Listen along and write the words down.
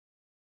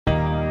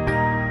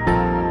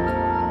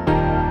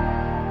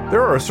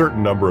There are a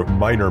certain number of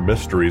minor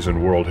mysteries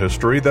in world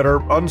history that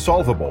are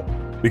unsolvable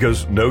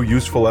because no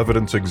useful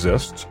evidence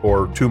exists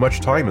or too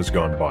much time has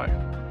gone by.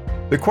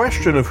 The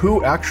question of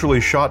who actually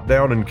shot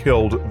down and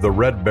killed the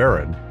Red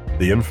Baron,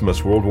 the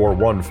infamous World War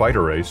I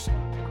fighter ace,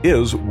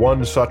 is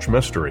one such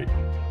mystery.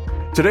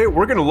 Today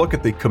we're going to look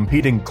at the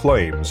competing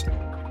claims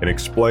and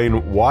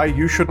explain why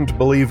you shouldn't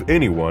believe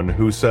anyone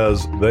who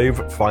says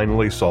they've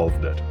finally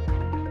solved it.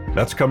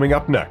 That's coming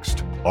up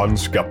next on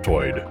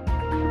Skeptoid.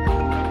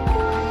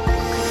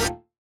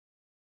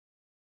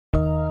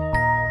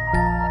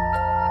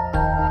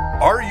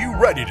 Are you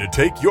ready to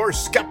take your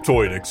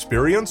Skeptoid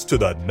experience to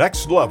the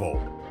next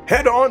level?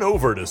 Head on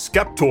over to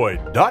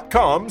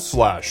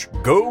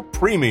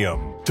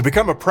skeptoid.com/GoPremium to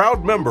become a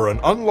proud member and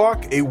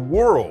unlock a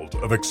world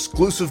of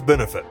exclusive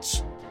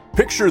benefits.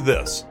 Picture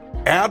this: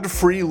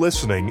 ad-free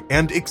listening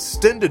and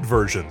extended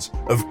versions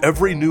of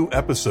every new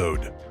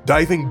episode,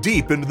 diving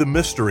deep into the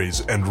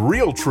mysteries and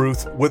real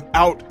truth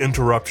without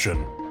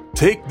interruption.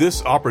 Take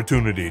this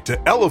opportunity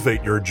to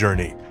elevate your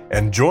journey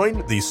and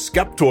join the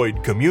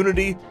Skeptoid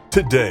community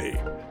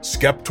today.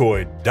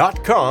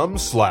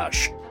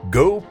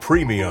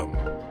 Skeptoid.com/GoPremium.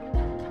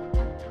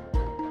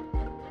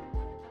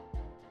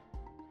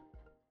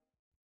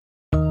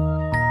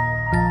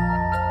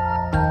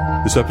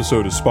 This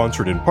episode is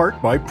sponsored in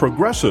part by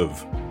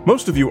Progressive.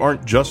 Most of you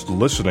aren't just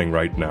listening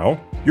right now.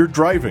 You're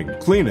driving,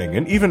 cleaning,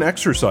 and even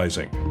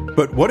exercising.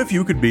 But what if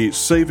you could be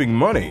saving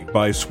money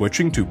by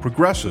switching to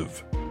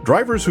Progressive?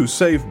 Drivers who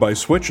save by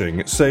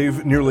switching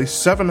save nearly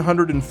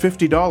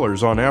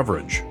 $750 on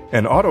average,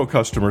 and auto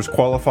customers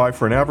qualify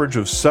for an average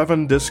of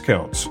 7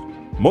 discounts.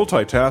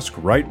 Multitask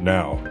right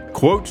now.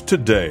 Quote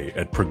today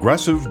at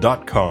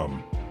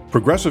Progressive.com.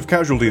 Progressive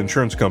Casualty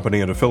Insurance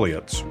Company and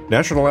Affiliates.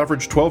 National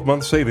average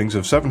 12-month savings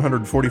of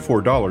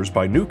 $744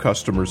 by new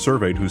customers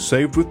surveyed who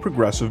saved with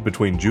Progressive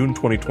between June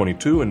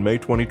 2022 and May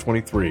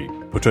 2023.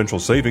 Potential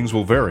savings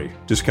will vary.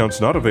 Discounts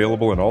not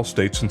available in all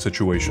states and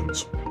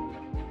situations.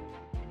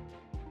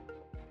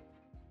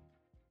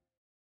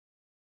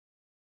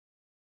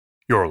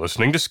 You're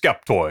listening to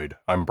Skeptoid.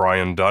 I'm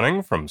Brian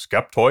Dunning from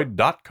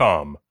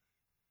Skeptoid.com.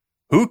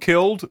 Who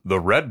killed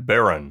the Red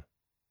Baron?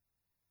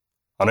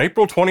 On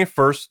April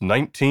 21st,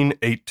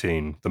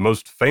 1918, the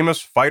most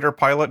famous fighter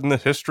pilot in the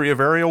history of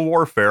aerial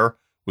warfare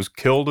was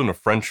killed in a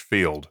French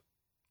field.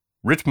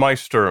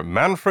 Rittmeister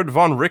Manfred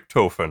von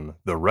Richthofen,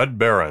 the Red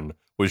Baron,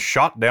 was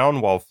shot down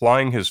while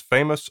flying his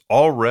famous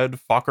all-red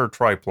Fokker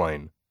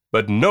triplane.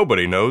 But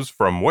nobody knows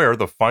from where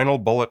the final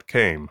bullet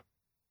came.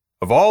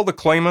 Of all the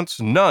claimants,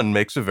 none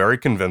makes a very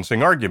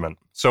convincing argument,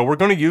 so we're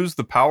going to use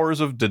the powers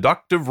of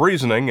deductive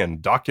reasoning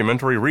and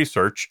documentary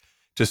research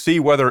to see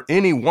whether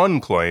any one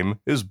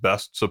claim is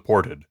best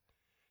supported.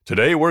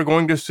 Today we're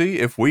going to see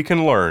if we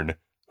can learn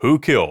who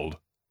killed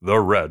the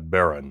Red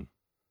Baron.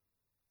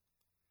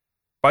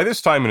 By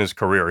this time in his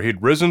career,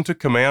 he'd risen to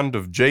command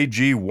of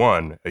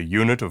JG-1, a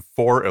unit of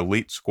 4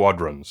 elite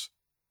squadrons.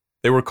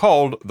 They were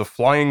called the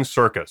Flying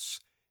Circus,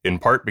 in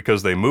part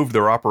because they moved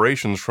their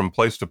operations from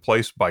place to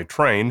place by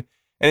train,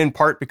 and in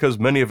part because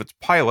many of its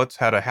pilots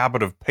had a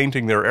habit of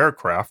painting their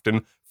aircraft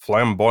in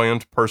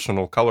flamboyant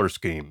personal color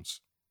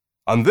schemes.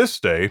 On this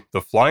day, the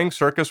Flying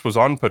Circus was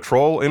on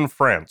patrol in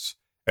France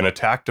and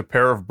attacked a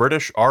pair of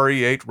British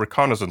RE-8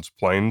 reconnaissance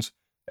planes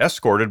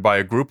escorted by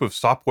a group of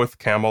Sopwith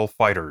Camel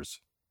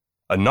fighters.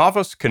 A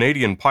novice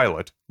Canadian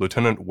pilot,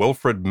 Lieutenant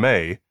Wilfrid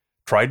May,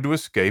 tried to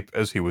escape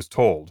as he was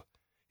told.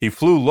 He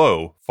flew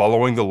low,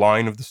 following the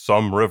line of the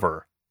Somme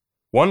River.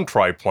 One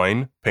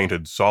triplane,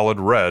 painted solid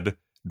red,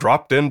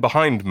 dropped in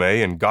behind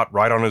May and got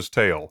right on his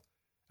tail.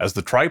 As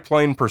the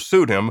triplane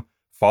pursued him,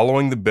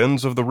 following the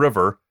bends of the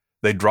river,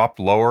 they dropped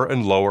lower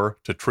and lower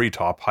to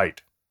treetop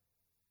height.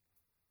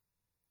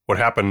 What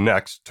happened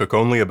next took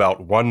only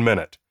about 1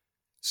 minute.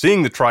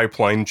 Seeing the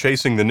triplane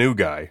chasing the new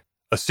guy,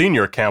 a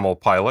senior Camel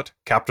pilot,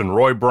 Captain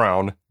Roy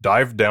Brown,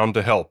 dived down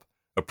to help,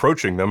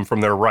 approaching them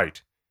from their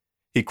right.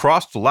 He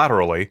crossed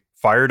laterally,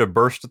 fired a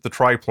burst at the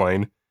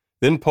triplane,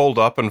 then pulled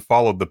up and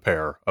followed the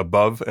pair,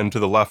 above and to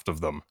the left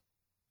of them.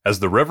 As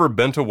the river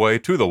bent away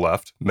to the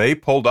left, May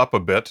pulled up a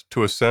bit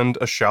to ascend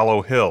a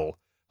shallow hill,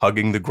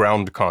 hugging the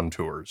ground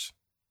contours.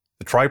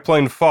 The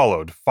triplane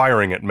followed,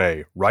 firing at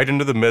May, right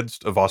into the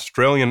midst of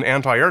Australian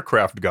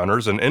anti-aircraft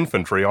gunners and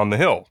infantry on the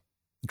hill.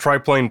 The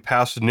triplane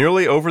passed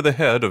nearly over the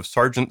head of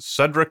Sergeant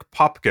Cedric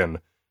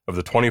Popkin of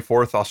the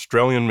 24th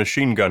Australian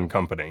Machine Gun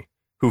Company,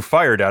 who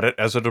fired at it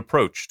as it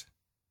approached.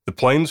 The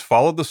planes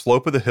followed the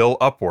slope of the hill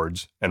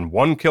upwards, and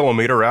 1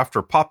 kilometer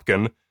after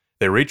Popkin,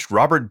 they reached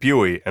Robert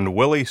Buey and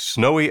Willie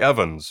Snowy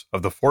Evans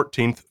of the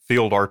 14th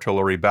Field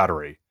Artillery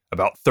Battery,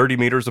 about 30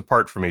 meters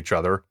apart from each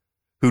other,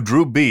 who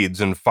drew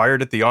beads and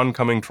fired at the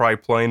oncoming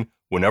triplane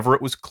whenever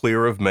it was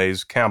clear of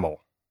May's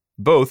Camel.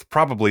 Both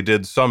probably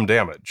did some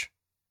damage.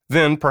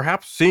 Then,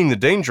 perhaps seeing the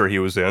danger he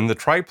was in, the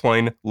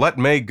triplane let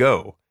May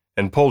go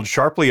and pulled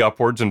sharply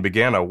upwards and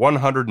began a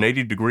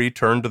 180-degree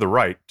turn to the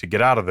right to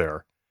get out of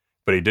there.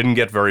 But he didn't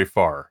get very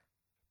far.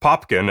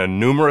 Popkin and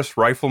numerous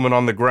riflemen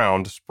on the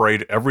ground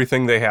sprayed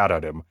everything they had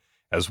at him.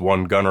 As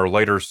one gunner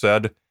later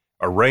said,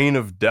 A rain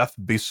of death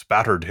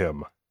bespattered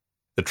him.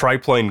 The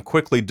triplane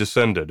quickly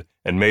descended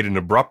and made an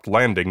abrupt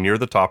landing near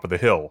the top of the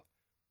hill.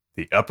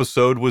 The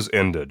episode was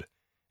ended,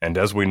 and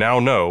as we now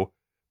know,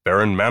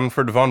 Baron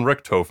Manfred von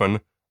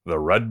Richthofen, the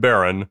Red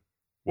Baron,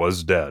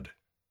 was dead.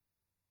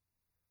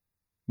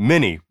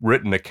 Many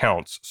written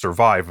accounts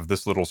survive of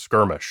this little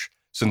skirmish.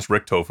 Since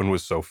Richthofen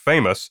was so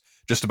famous,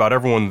 just about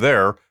everyone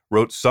there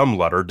wrote some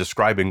letter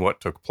describing what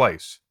took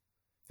place.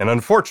 And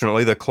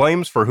unfortunately, the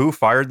claims for who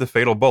fired the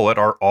fatal bullet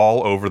are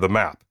all over the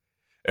map.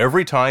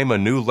 Every time a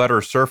new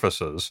letter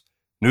surfaces,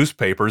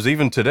 newspapers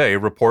even today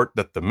report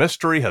that the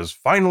mystery has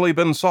finally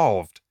been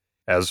solved,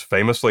 as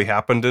famously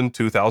happened in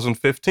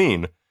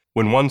 2015,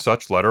 when one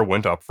such letter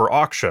went up for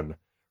auction,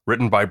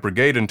 written by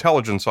Brigade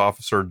Intelligence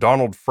Officer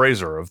Donald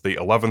Fraser of the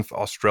 11th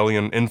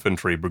Australian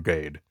Infantry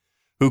Brigade,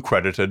 who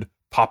credited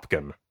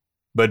Popkin.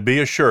 But be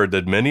assured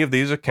that many of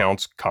these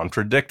accounts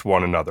contradict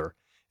one another,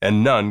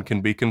 and none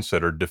can be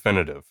considered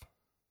definitive.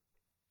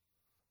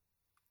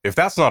 If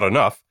that's not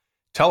enough,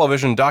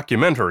 television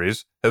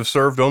documentaries have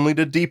served only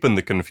to deepen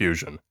the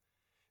confusion.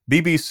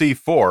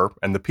 BBC4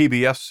 and the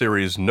PBS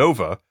series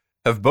Nova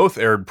have both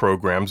aired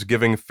programs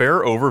giving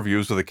fair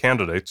overviews of the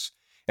candidates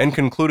and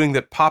concluding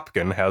that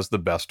Popkin has the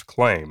best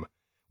claim,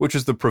 which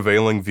is the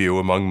prevailing view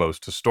among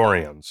most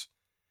historians.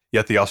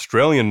 Yet the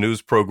Australian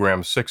news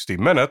program 60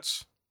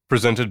 Minutes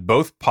presented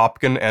both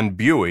Popkin and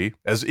Buey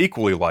as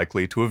equally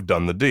likely to have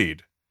done the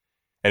deed.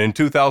 And in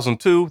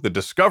 2002, the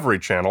Discovery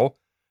Channel,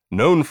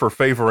 known for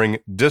favoring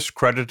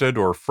discredited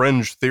or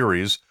fringe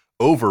theories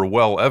over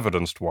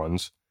well-evidenced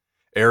ones,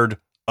 aired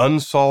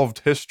Unsolved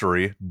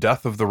History: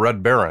 Death of the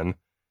Red Baron,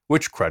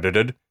 which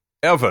credited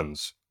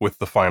Evans with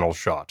the final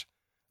shot,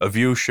 a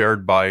view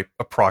shared by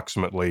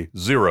approximately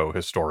 0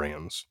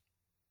 historians.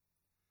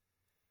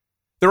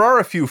 There are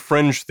a few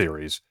fringe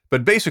theories,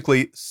 but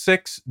basically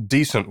 6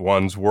 decent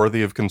ones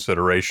worthy of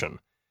consideration.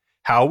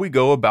 How we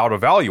go about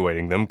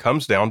evaluating them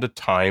comes down to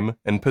time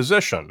and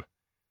position.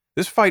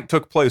 This fight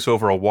took place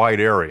over a wide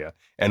area,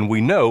 and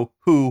we know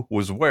who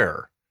was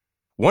where.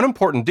 One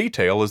important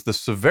detail is the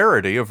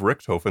severity of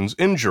Richthofen's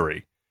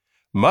injury.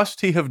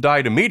 Must he have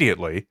died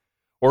immediately,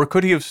 or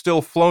could he have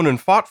still flown and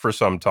fought for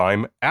some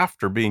time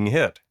after being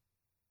hit?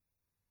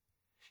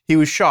 He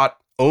was shot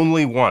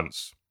only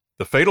once.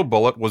 The fatal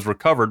bullet was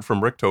recovered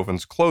from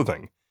Richthofen's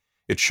clothing.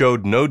 It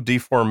showed no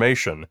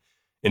deformation,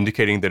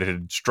 indicating that it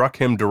had struck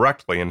him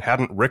directly and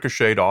hadn't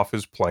ricocheted off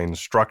his plane's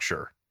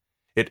structure.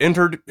 It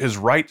entered his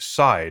right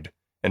side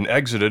and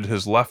exited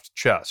his left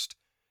chest,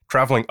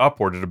 traveling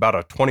upward at about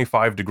a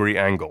 25-degree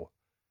angle.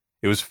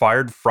 It was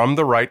fired from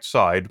the right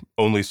side,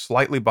 only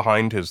slightly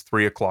behind his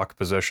 3 o'clock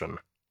position.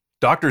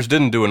 Doctors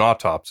didn't do an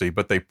autopsy,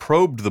 but they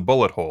probed the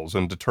bullet holes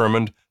and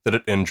determined that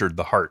it injured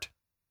the heart.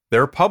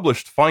 Their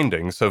published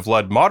findings have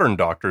led modern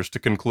doctors to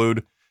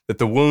conclude that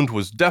the wound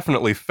was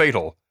definitely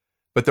fatal,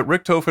 but that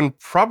Richthofen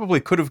probably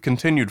could have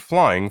continued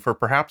flying for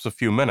perhaps a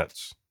few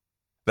minutes.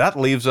 That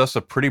leaves us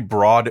a pretty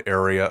broad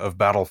area of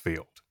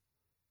battlefield.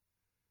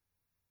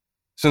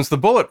 Since the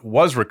bullet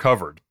was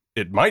recovered,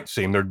 it might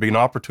seem there'd be an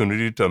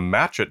opportunity to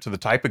match it to the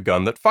type of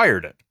gun that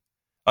fired it.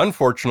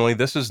 Unfortunately,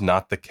 this is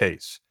not the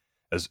case,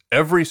 as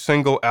every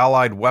single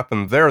Allied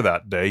weapon there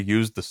that day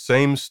used the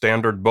same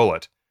standard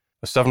bullet,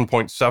 a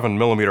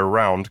 7.7mm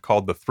round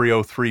called the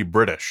 .303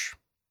 British.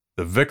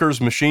 The Vickers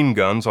machine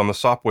guns on the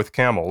Sopwith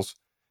Camels,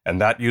 and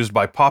that used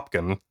by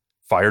Popkin,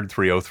 fired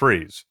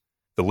 .303s.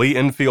 The Lee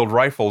Enfield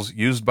rifles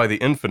used by the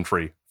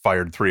infantry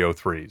fired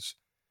 .303s.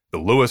 The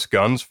Lewis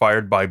guns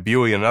fired by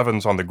Buey and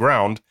Evans on the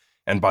ground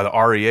and by the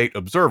RE-8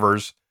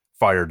 observers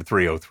fired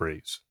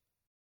 .303s.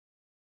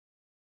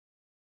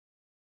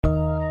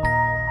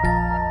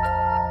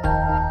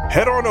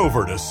 Head on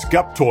over to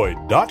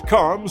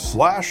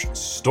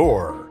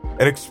Skeptoid.com/store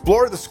and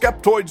explore the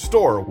Skeptoid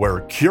store where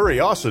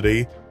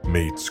curiosity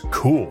meets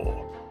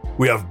cool.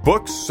 We have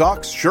books,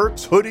 socks,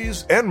 shirts,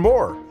 hoodies, and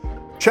more.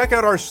 Check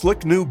out our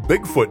slick new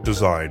Bigfoot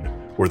design,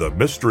 where the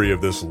mystery of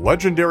this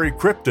legendary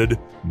cryptid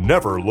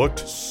never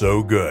looked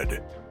so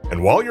good.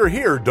 And while you're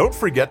here, don't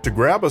forget to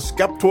grab a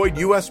Skeptoid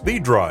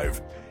USB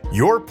drive,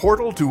 your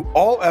portal to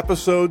all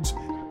episodes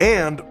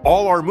and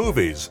all our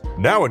movies,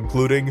 now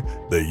including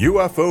the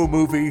UFO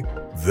movie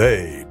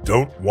They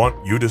Don't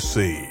Want You to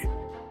See.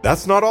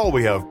 That's not all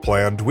we have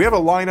planned. We have a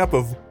lineup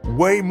of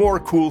way more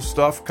cool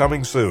stuff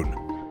coming soon.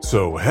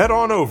 So head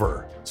on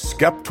over,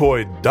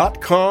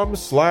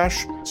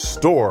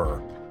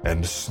 Skeptoid.com/store,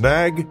 and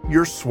snag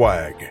your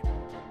swag.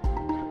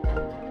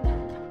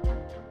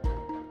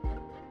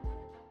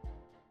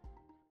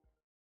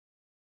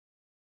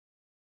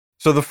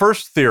 So the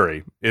first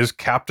theory is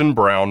Captain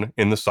Brown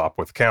in the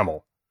Sopwith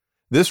Camel.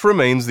 This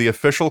remains the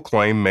official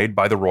claim made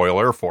by the Royal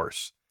Air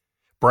Force.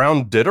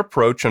 Brown did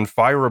approach and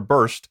fire a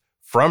burst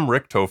from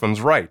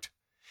Richthofen's right,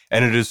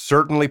 and it is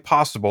certainly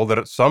possible that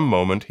at some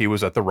moment he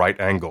was at the right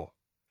angle.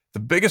 The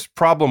biggest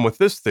problem with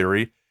this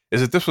theory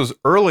is that this was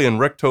early in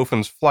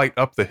Richthofen's flight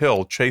up the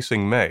hill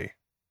chasing May.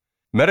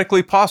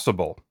 Medically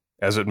possible,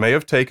 as it may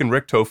have taken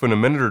Richthofen a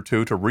minute or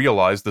two to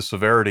realize the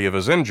severity of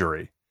his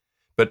injury,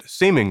 but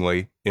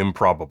seemingly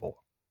improbable.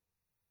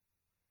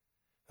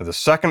 The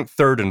second,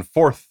 third, and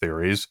fourth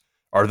theories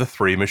are the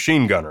three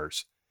machine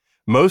gunners.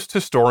 Most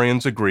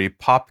historians agree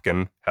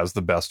Popkin has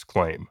the best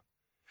claim.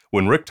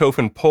 When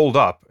Richthofen pulled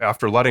up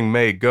after letting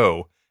May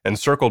go and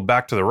circled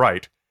back to the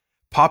right,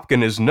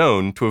 Popkin is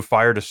known to have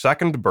fired a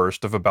second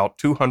burst of about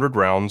 200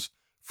 rounds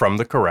from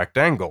the correct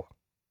angle.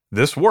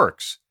 This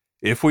works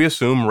if we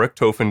assume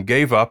Richthofen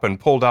gave up and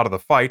pulled out of the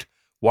fight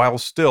while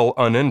still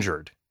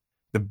uninjured.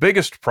 The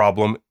biggest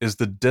problem is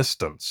the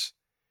distance.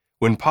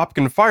 When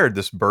Popkin fired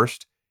this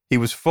burst, he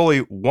was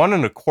fully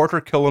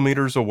 1.25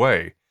 kilometers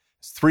away,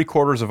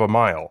 3/4 of a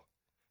mile.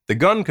 The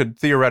gun could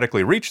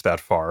theoretically reach that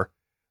far,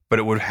 but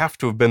it would have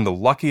to have been the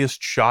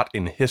luckiest shot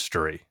in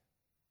history.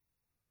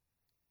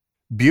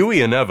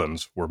 Buey and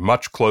Evans were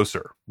much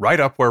closer, right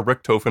up where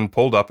Richthofen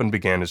pulled up and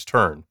began his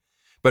turn.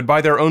 But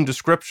by their own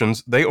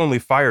descriptions, they only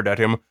fired at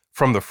him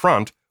from the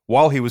front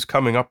while he was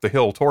coming up the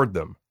hill toward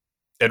them.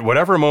 At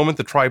whatever moment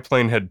the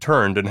triplane had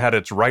turned and had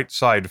its right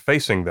side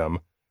facing them,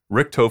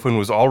 Richthofen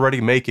was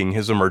already making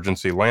his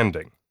emergency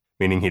landing,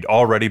 meaning he'd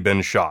already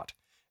been shot,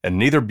 and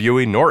neither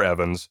Buey nor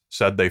Evans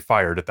said they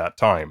fired at that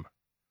time.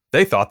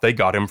 They thought they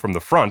got him from the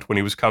front when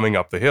he was coming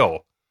up the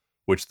hill,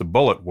 which the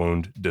bullet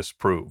wound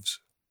disproves.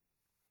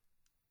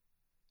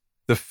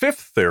 The fifth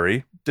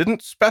theory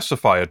didn't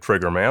specify a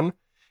triggerman.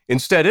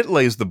 Instead, it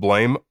lays the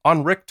blame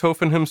on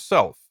Richthofen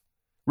himself.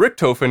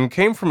 Richthofen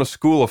came from a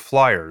school of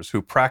flyers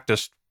who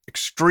practiced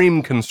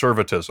extreme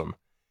conservatism.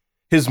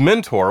 His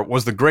mentor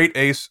was the great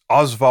ace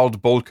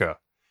Oswald Boelcke,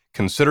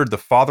 considered the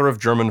father of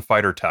German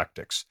fighter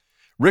tactics.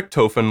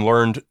 Richthofen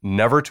learned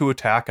never to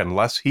attack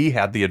unless he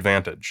had the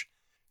advantage,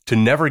 to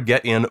never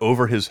get in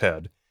over his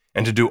head,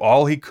 and to do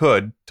all he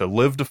could to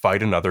live to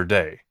fight another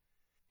day.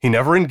 He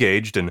never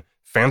engaged in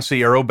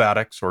fancy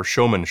aerobatics or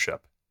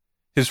showmanship.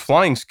 His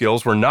flying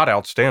skills were not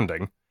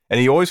outstanding,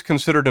 and he always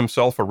considered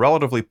himself a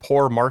relatively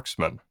poor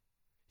marksman.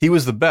 He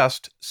was the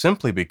best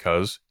simply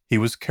because he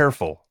was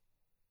careful.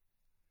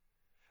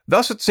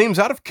 Thus, it seems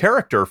out of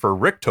character for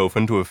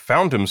Richthofen to have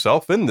found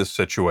himself in this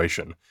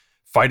situation,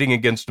 fighting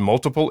against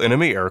multiple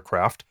enemy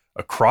aircraft,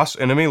 across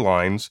enemy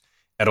lines,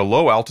 at a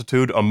low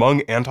altitude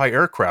among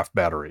anti-aircraft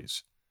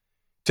batteries.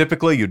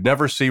 Typically, you'd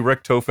never see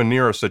Richthofen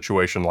near a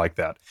situation like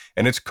that,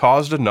 and it's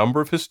caused a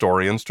number of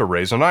historians to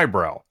raise an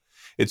eyebrow.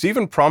 It's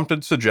even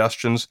prompted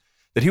suggestions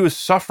that he was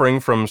suffering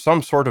from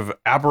some sort of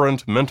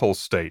aberrant mental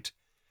state,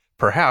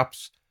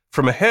 perhaps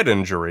from a head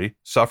injury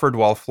suffered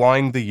while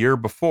flying the year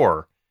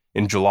before,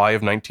 in July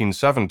of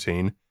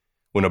 1917,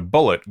 when a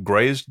bullet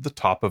grazed the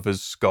top of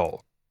his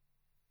skull.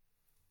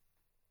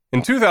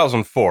 In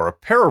 2004, a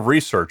pair of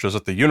researchers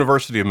at the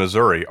University of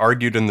Missouri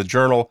argued in the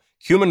journal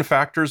Human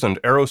Factors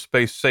and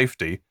Aerospace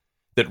Safety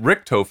that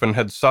Richthofen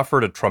had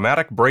suffered a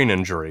traumatic brain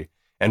injury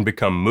and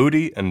become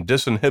moody and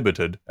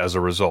disinhibited as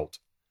a result.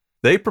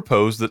 They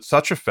proposed that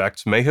such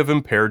effects may have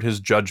impaired his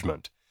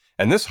judgment,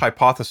 and this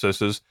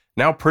hypothesis is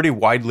now pretty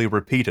widely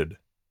repeated.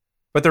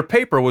 But their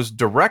paper was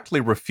directly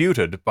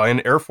refuted by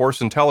an Air Force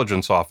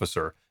intelligence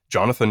officer,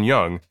 Jonathan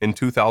Young, in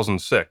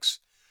 2006,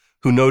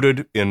 who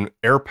noted in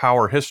Air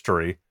Power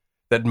History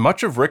that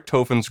much of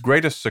Richthofen's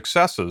greatest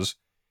successes,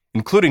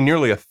 including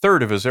nearly a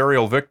third of his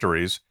aerial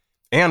victories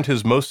and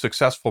his most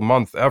successful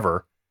month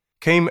ever,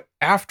 came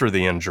after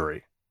the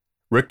injury.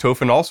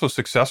 Richthofen also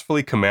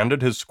successfully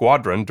commanded his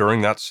squadron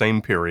during that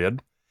same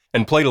period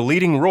and played a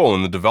leading role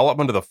in the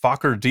development of the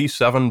Fokker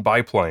D-7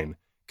 biplane,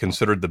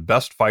 considered the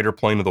best fighter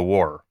plane of the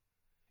war.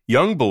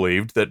 Young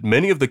believed that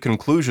many of the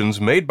conclusions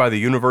made by the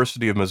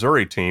University of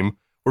Missouri team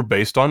were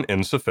based on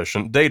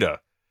insufficient data,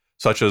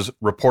 such as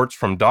reports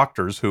from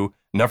doctors who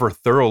never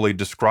thoroughly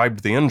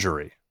described the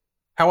injury.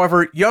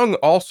 However, Young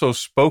also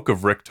spoke of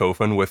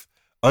Richthofen with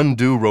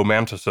undue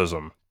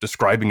romanticism,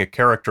 describing a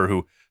character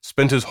who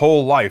spent his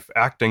whole life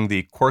acting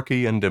the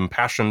quirky and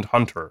impassioned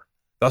hunter.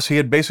 Thus, he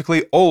had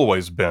basically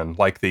always been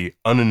like the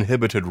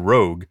uninhibited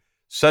rogue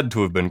said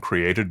to have been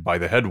created by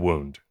the head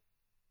wound.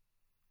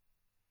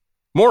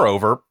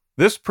 Moreover,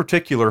 this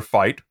particular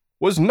fight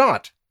was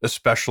not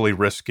especially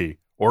risky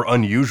or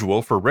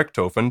unusual for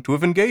Richthofen to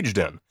have engaged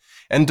in,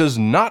 and does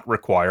not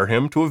require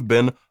him to have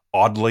been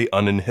oddly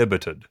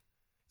uninhibited.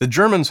 The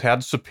Germans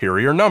had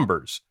superior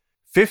numbers,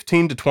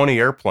 15 to 20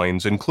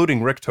 airplanes,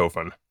 including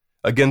Richthofen,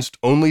 against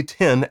only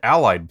 10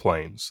 Allied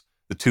planes,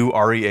 the 2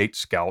 RE-8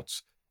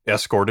 Scouts,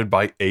 escorted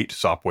by 8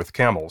 Sopwith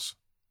Camels.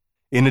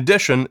 In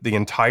addition, the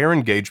entire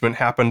engagement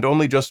happened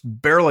only just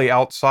barely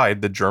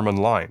outside the German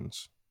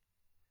lines.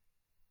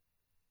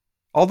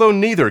 Although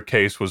neither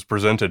case was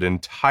presented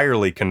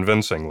entirely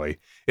convincingly,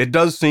 it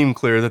does seem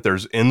clear that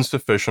there's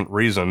insufficient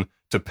reason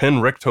to pin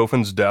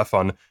Richthofen's death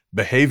on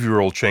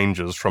behavioral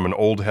changes from an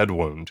old head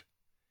wound.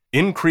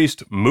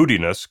 Increased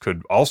moodiness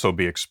could also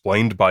be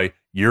explained by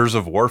years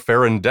of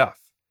warfare and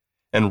death,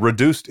 and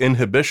reduced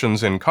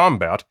inhibitions in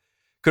combat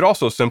could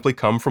also simply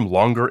come from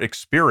longer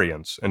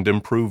experience and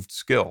improved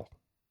skill.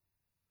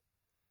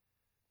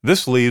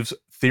 This leaves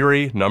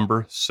theory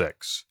number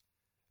 6.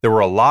 There were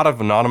a lot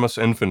of anonymous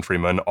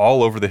infantrymen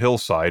all over the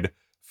hillside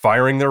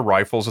firing their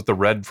rifles at the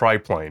red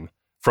triplane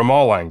from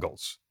all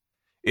angles.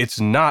 It's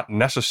not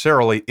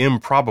necessarily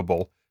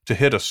improbable to to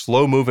hit a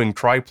slow-moving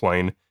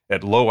triplane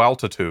at low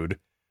altitude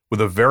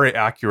with a very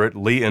accurate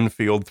Lee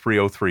Enfield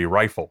 303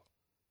 rifle.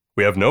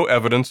 We have no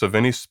evidence of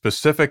any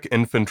specific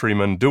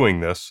infantrymen doing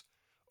this,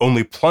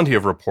 only plenty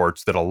of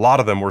reports that a lot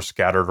of them were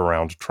scattered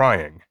around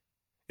trying.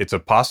 It's a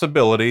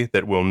possibility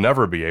that we'll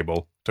never be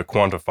able to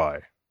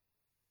quantify.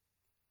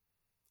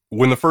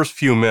 When the first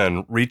few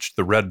men reached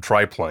the red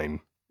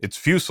triplane, its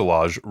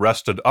fuselage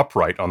rested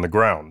upright on the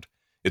ground,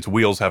 its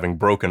wheels having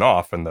broken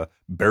off in the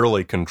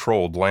barely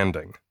controlled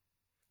landing.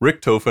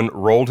 Richthofen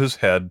rolled his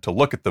head to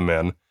look at the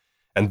men,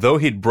 and though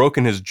he'd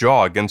broken his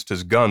jaw against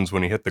his guns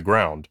when he hit the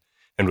ground,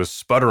 and was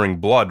sputtering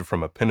blood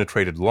from a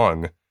penetrated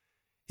lung,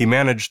 he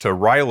managed to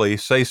wryly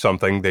say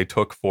something they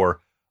took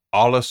for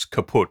alles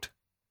kaputt,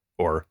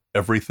 or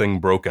everything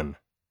broken.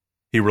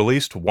 He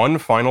released one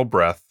final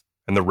breath,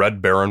 and the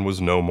Red Baron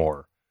was no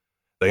more.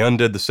 They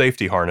undid the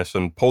safety harness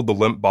and pulled the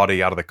limp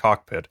body out of the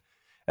cockpit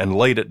and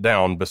laid it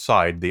down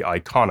beside the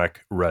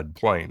iconic red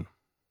plane.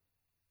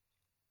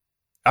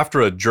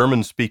 After a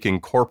German-speaking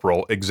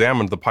corporal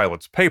examined the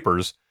pilot's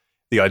papers,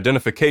 the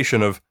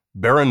identification of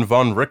Baron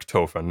von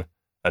Richthofen,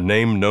 a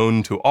name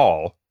known to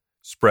all,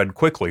 spread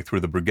quickly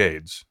through the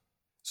brigades.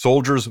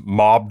 Soldiers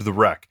mobbed the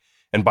wreck,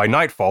 and by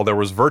nightfall there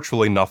was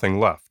virtually nothing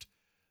left.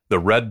 The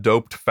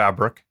red-doped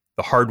fabric,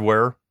 the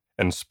hardware,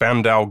 and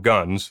Spandau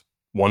guns,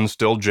 one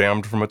still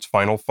jammed from its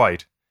final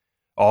fight,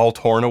 all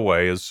torn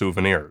away as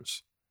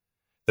souvenirs.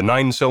 The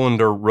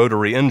 9-cylinder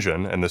rotary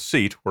engine and the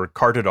seat were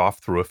carted off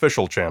through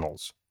official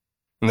channels,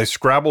 and they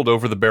scrabbled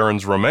over the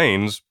Baron's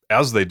remains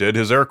as they did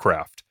his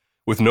aircraft,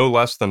 with no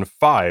less than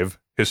 5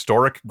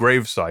 historic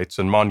grave sites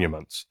and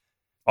monuments,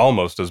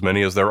 almost as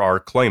many as there are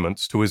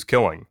claimants to his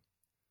killing.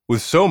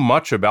 With so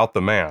much about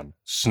the man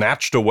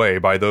snatched away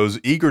by those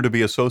eager to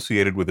be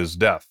associated with his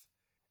death,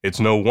 it's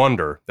no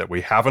wonder that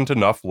we haven't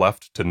enough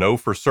left to know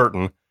for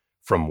certain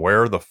from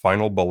where the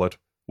final bullet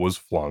was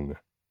flung.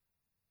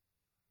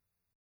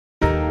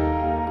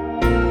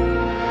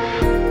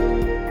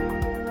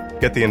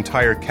 Get the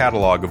entire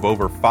catalog of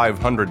over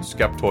 500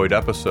 Skeptoid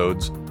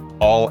episodes,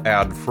 all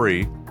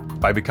ad-free,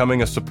 by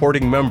becoming a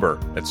supporting member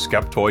at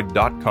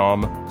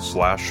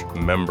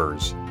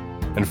skeptoid.com/members.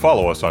 And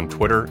follow us on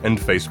Twitter and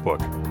Facebook.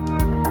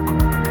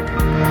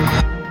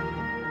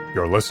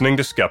 You're listening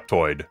to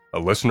Skeptoid, a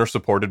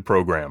listener-supported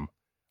program.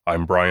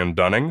 I'm Brian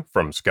Dunning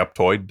from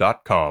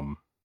Skeptoid.com.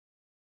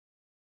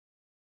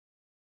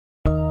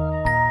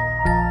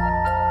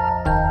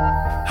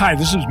 Hi,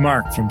 this is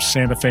Mark from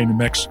Santa Fe, New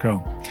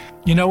Mexico.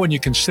 You know, when you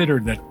consider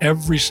that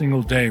every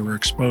single day we're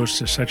exposed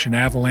to such an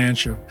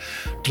avalanche of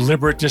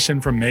deliberate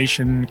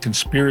disinformation,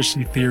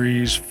 conspiracy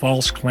theories,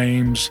 false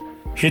claims,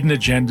 hidden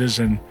agendas,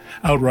 and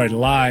outright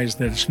lies,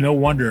 that it's no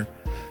wonder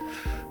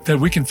that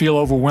we can feel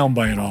overwhelmed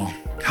by it all.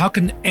 How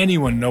can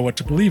anyone know what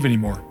to believe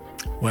anymore?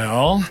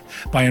 Well,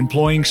 by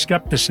employing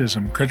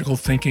skepticism, critical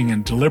thinking,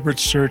 and deliberate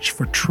search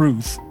for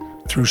truth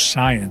through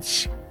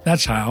science.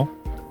 That's how.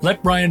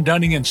 Let Brian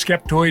Dunning and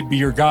Skeptoid be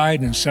your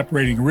guide in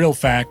separating real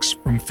facts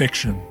from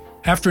fiction.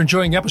 After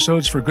enjoying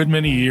episodes for a good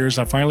many years,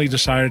 I finally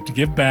decided to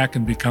give back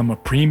and become a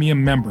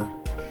premium member.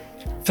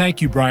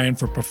 Thank you, Brian,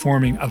 for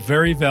performing a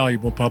very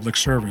valuable public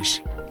service.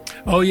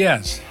 Oh,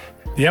 yes.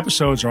 The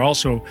episodes are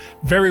also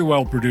very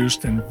well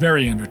produced and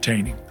very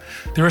entertaining.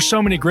 There are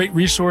so many great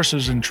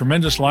resources and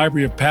tremendous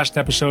library of past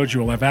episodes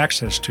you will have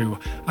access to.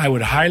 I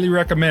would highly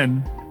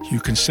recommend you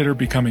consider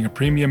becoming a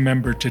premium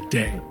member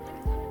today.